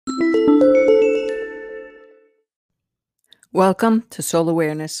Welcome to Soul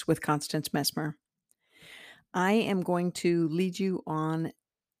Awareness with Constance Mesmer. I am going to lead you on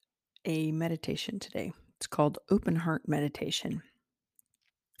a meditation today. It's called Open Heart Meditation.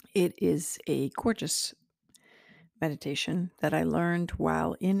 It is a gorgeous meditation that I learned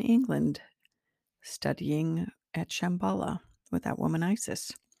while in England studying at Shambhala with that woman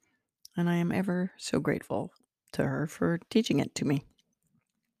Isis. And I am ever so grateful to her for teaching it to me.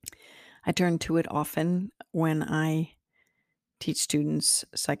 I turn to it often when I teach students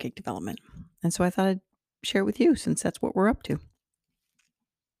psychic development. And so I thought I'd share it with you since that's what we're up to.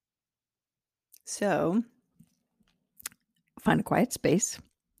 So find a quiet space,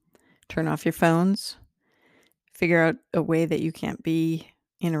 turn off your phones, figure out a way that you can't be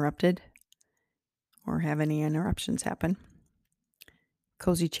interrupted or have any interruptions happen.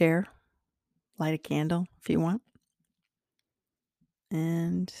 Cozy chair, light a candle if you want,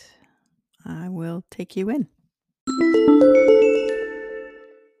 and I will take you in.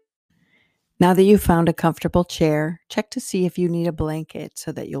 Now that you've found a comfortable chair, check to see if you need a blanket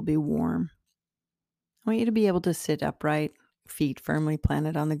so that you'll be warm. I want you to be able to sit upright, feet firmly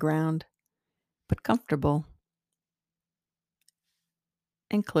planted on the ground, but comfortable.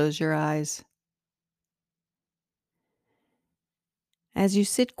 And close your eyes. As you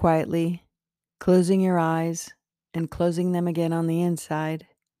sit quietly, closing your eyes and closing them again on the inside,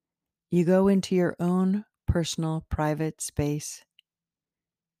 you go into your own personal private space.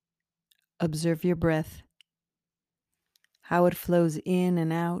 Observe your breath, how it flows in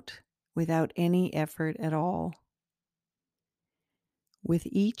and out without any effort at all. With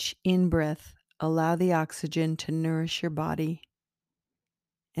each in-breath, allow the oxygen to nourish your body,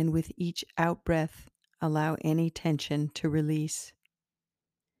 and with each out-breath, allow any tension to release.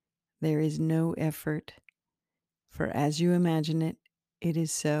 There is no effort, for as you imagine it, it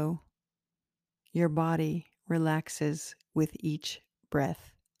is so. Your body relaxes with each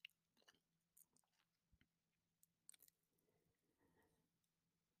breath.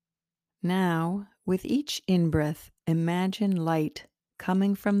 Now, with each in-breath, imagine light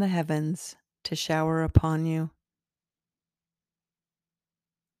coming from the heavens to shower upon you.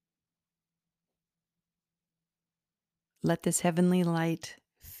 Let this heavenly light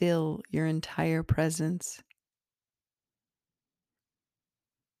fill your entire presence.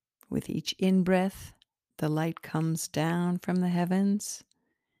 With each in-breath, the light comes down from the heavens.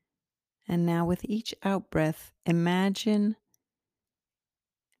 And now with each out-breath, imagine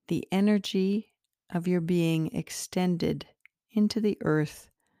the energy of your being extended into the earth,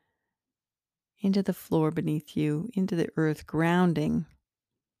 into the floor beneath you, into the earth, grounding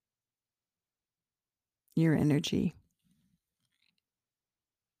your energy.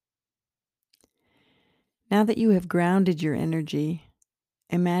 Now that you have grounded your energy,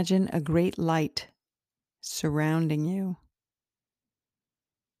 imagine a great light surrounding you.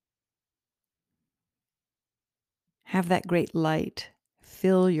 Have that great light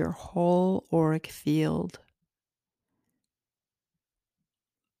fill your whole auric field,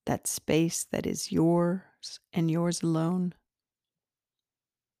 that space that is yours and yours alone.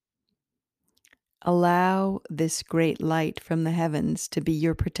 Allow this great light from the heavens to be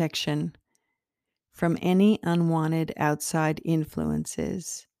your protection from any unwanted outside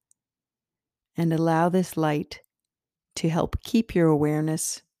influences, and allow this light to help keep your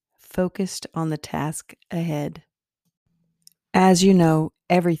awareness focused on the task ahead. As you know,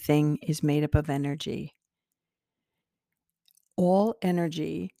 everything is made up of energy. All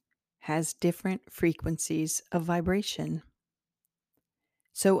energy has different frequencies of vibration.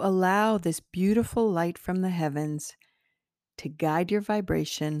 So allow this beautiful light from the heavens to guide your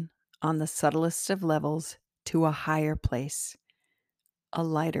vibration on the subtlest of levels to a higher place, a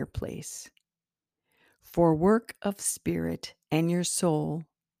lighter place. For work of spirit and your soul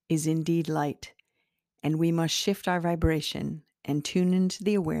is indeed light, and we must shift our vibration and tune into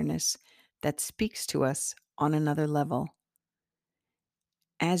the awareness that speaks to us on another level.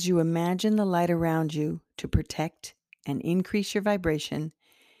 As you imagine the light around you to protect and increase your vibration,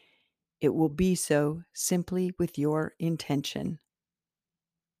 it will be so simply with your intention.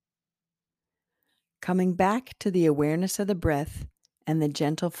 Coming back to the awareness of the breath and the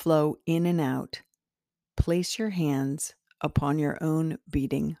gentle flow in and out, place your hands upon your own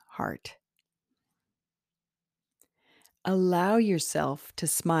beating heart. Allow yourself to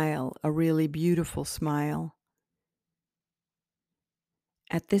smile a really beautiful smile.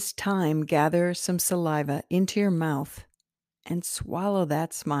 At this time, gather some saliva into your mouth and swallow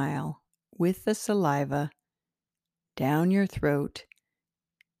that smile with the saliva down your throat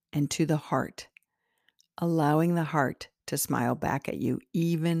and to the heart, allowing the heart to smile back at you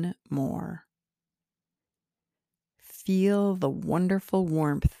even more. feel the wonderful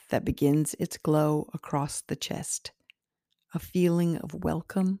warmth that begins its glow across the chest, a feeling of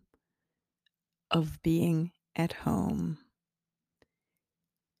welcome, of being at home.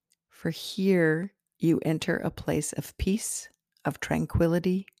 For here you enter a place of peace, of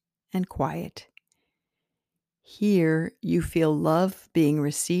tranquility, and quiet. Here you feel love being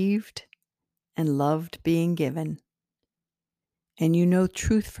received and loved being given. And you know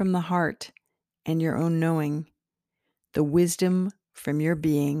truth from the heart and your own knowing, the wisdom from your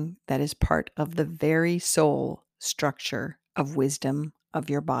being that is part of the very soul structure of wisdom of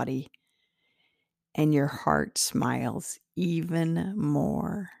your body. And your heart smiles even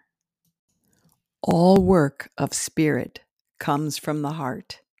more. All work of spirit comes from the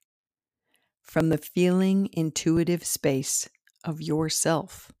heart, from the feeling intuitive space of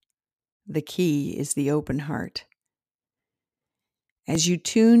yourself. The key is the open heart. As you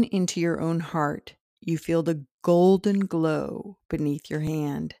tune into your own heart, you feel the golden glow beneath your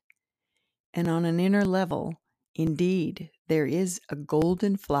hand. And on an inner level, indeed, there is a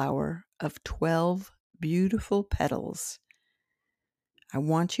golden flower of 12 beautiful petals. I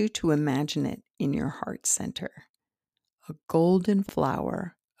want you to imagine it in your heart center. A golden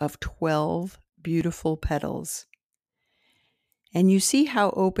flower of 12 beautiful petals. And you see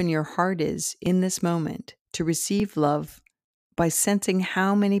how open your heart is in this moment to receive love by sensing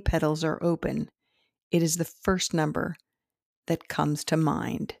how many petals are open. It is the first number that comes to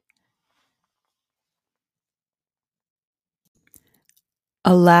mind.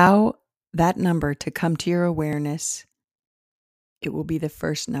 Allow that number to come to your awareness. It will be the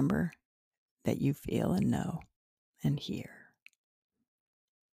first number that you feel and know and hear.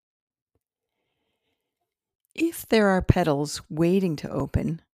 If there are petals waiting to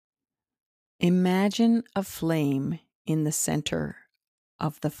open, imagine a flame in the center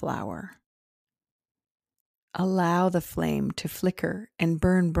of the flower. Allow the flame to flicker and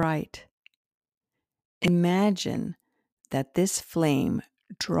burn bright. Imagine that this flame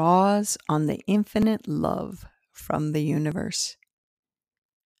draws on the infinite love from the universe.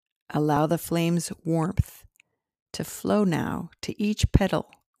 Allow the flame's warmth to flow now to each petal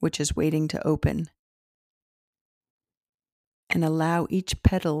which is waiting to open. And allow each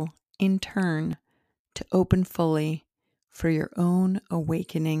petal in turn to open fully for your own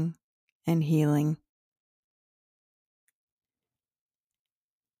awakening and healing.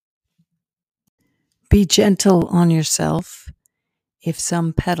 Be gentle on yourself if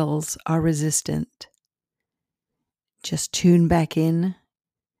some petals are resistant. Just tune back in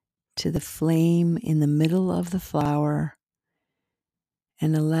to the flame in the middle of the flower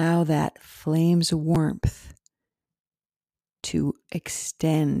and allow that flame's warmth to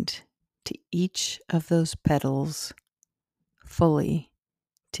extend to each of those petals fully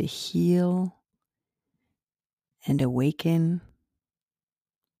to heal and awaken.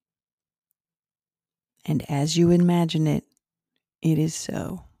 And as you imagine it, it is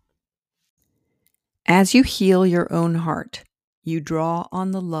so. As you heal your own heart, you draw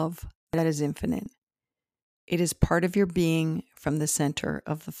on the love that is infinite. It is part of your being from the center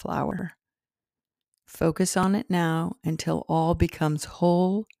of the flower. Focus on it now until all becomes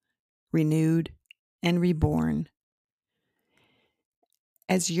whole, renewed, and reborn.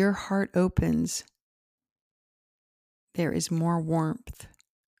 As your heart opens, there is more warmth,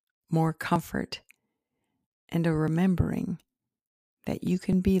 more comfort, and a remembering that you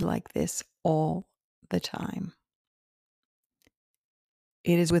can be like this all the time.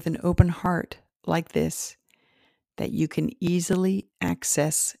 It is with an open heart like this that you can easily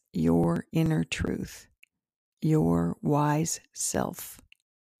access your inner truth, your wise self.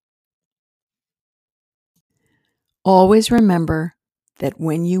 Always remember that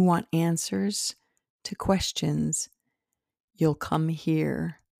when you want answers to questions, you'll come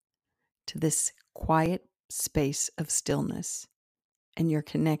here to this quiet space of stillness and your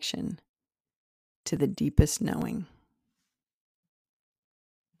connection to the deepest knowing.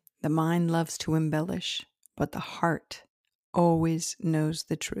 The mind loves to embellish, but the heart always knows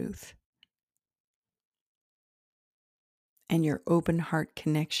the truth. And your open heart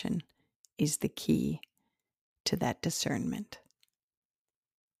connection is the key to that discernment.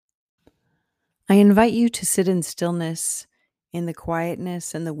 I invite you to sit in stillness, in the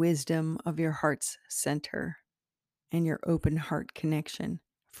quietness and the wisdom of your heart's center and your open heart connection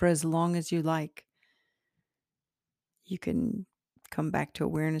for as long as you like. You can come back to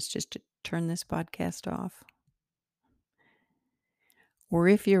awareness just to turn this podcast off. Or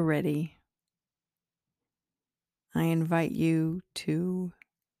if you're ready, I invite you to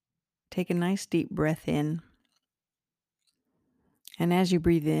take a nice deep breath in. And as you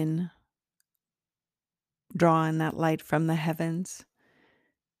breathe in, draw in that light from the heavens.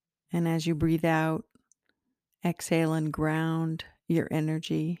 And as you breathe out, exhale and ground your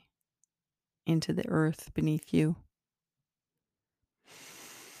energy into the earth beneath you.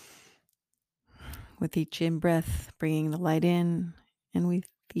 With each in breath, bringing the light in, and with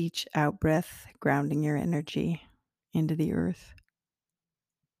each out breath, grounding your energy into the earth.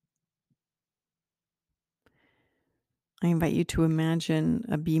 I invite you to imagine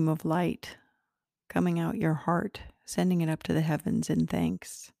a beam of light coming out your heart, sending it up to the heavens in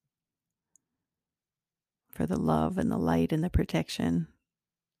thanks for the love and the light and the protection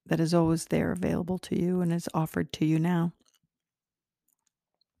that is always there available to you and is offered to you now.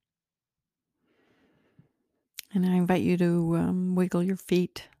 And I invite you to wiggle your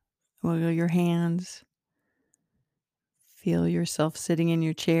feet, wiggle your hands, feel yourself sitting in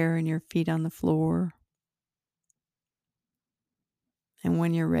your chair and your feet on the floor. And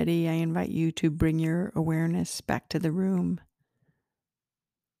when you're ready, I invite you to bring your awareness back to the room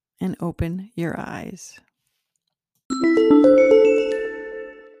and open your eyes.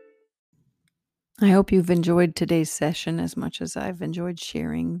 I hope you've enjoyed today's session as much as I've enjoyed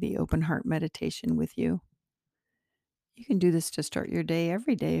sharing the open heart meditation with you. You can do this to start your day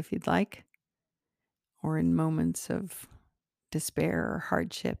every day if you'd like, or in moments of despair or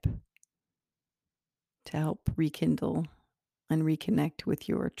hardship to help rekindle and reconnect with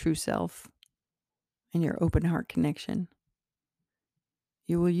your true self and your open heart connection.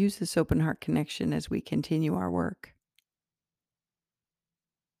 You will use this open heart connection as we continue our work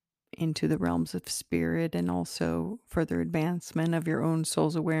into the realms of spirit and also further advancement of your own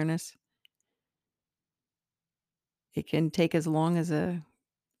soul's awareness. It can take as long as a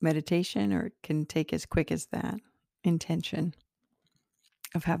meditation, or it can take as quick as that intention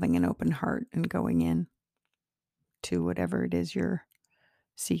of having an open heart and going in to whatever it is you're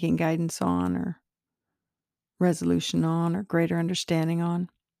seeking guidance on, or resolution on, or greater understanding on.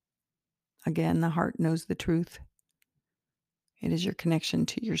 Again, the heart knows the truth. It is your connection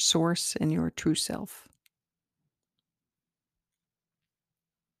to your source and your true self.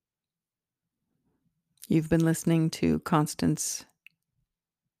 You've been listening to Constance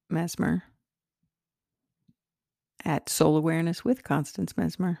Messmer at Soul Awareness with Constance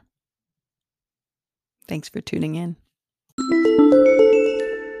Messmer. Thanks for tuning in.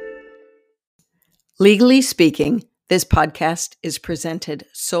 Legally speaking, this podcast is presented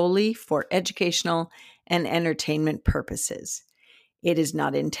solely for educational and entertainment purposes. It is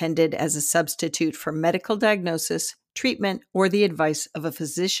not intended as a substitute for medical diagnosis, treatment, or the advice of a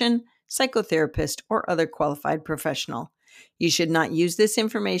physician, psychotherapist, or other qualified professional. You should not use this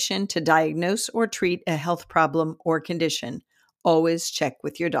information to diagnose or treat a health problem or condition. Always check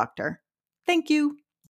with your doctor. Thank you.